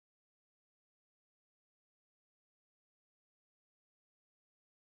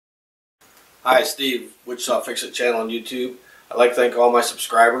Hi, Steve, WichitaFixIt channel on YouTube. I'd like to thank all my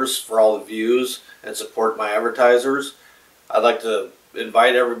subscribers for all the views and support my advertisers. I'd like to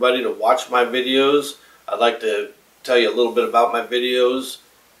invite everybody to watch my videos. I'd like to tell you a little bit about my videos.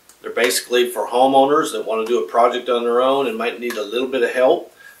 They're basically for homeowners that want to do a project on their own and might need a little bit of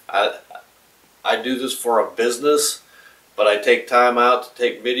help. I do this for a business, but I take time out to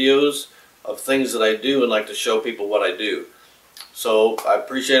take videos of things that I do and like to show people what I do. So I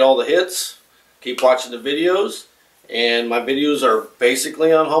appreciate all the hits. Keep watching the videos, and my videos are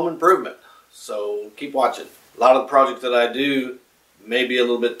basically on home improvement, so keep watching. A lot of the projects that I do may be a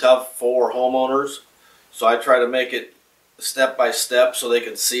little bit tough for homeowners, so I try to make it step by step so they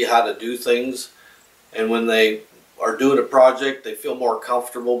can see how to do things, and when they are doing a project they feel more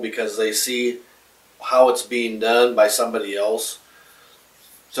comfortable because they see how it's being done by somebody else.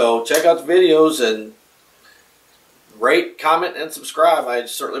 So check out the videos and rate, comment, and subscribe. I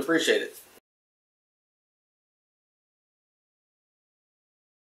certainly appreciate it.